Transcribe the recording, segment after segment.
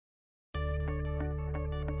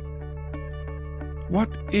What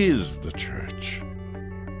is the church?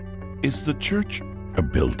 Is the church a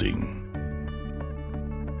building?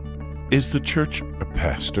 Is the church a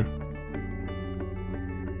pastor?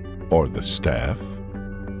 Or the staff?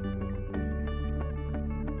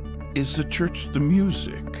 Is the church the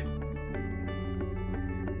music?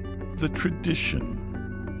 The tradition?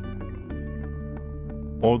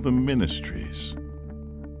 Or the ministries?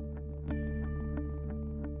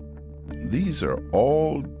 These are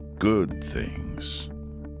all good things,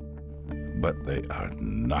 but they are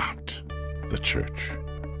not the church.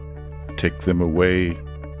 Take them away,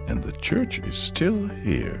 and the church is still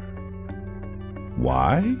here.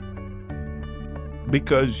 Why?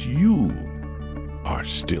 Because you are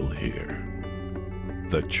still here.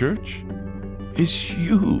 The church is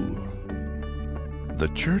you. The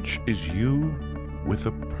church is you with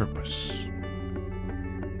a purpose.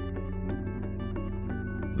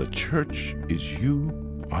 The church is you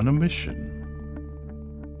on a mission.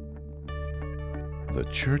 The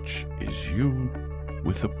church is you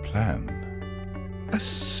with a plan. A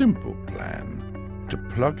simple plan to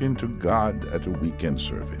plug into God at a weekend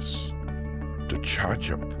service, to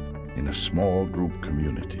charge up in a small group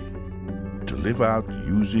community, to live out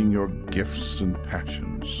using your gifts and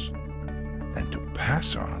passions, and to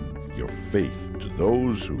pass on your faith to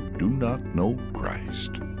those who do not know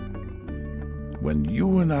Christ. When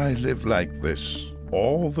you and I live like this,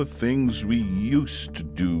 all the things we used to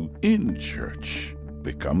do in church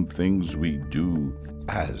become things we do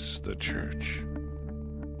as the church.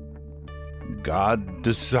 God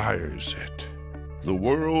desires it. The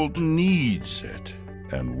world needs it.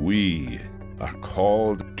 And we are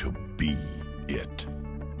called to be it.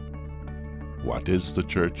 What is the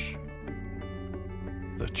church?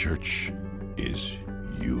 The church is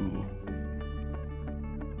you.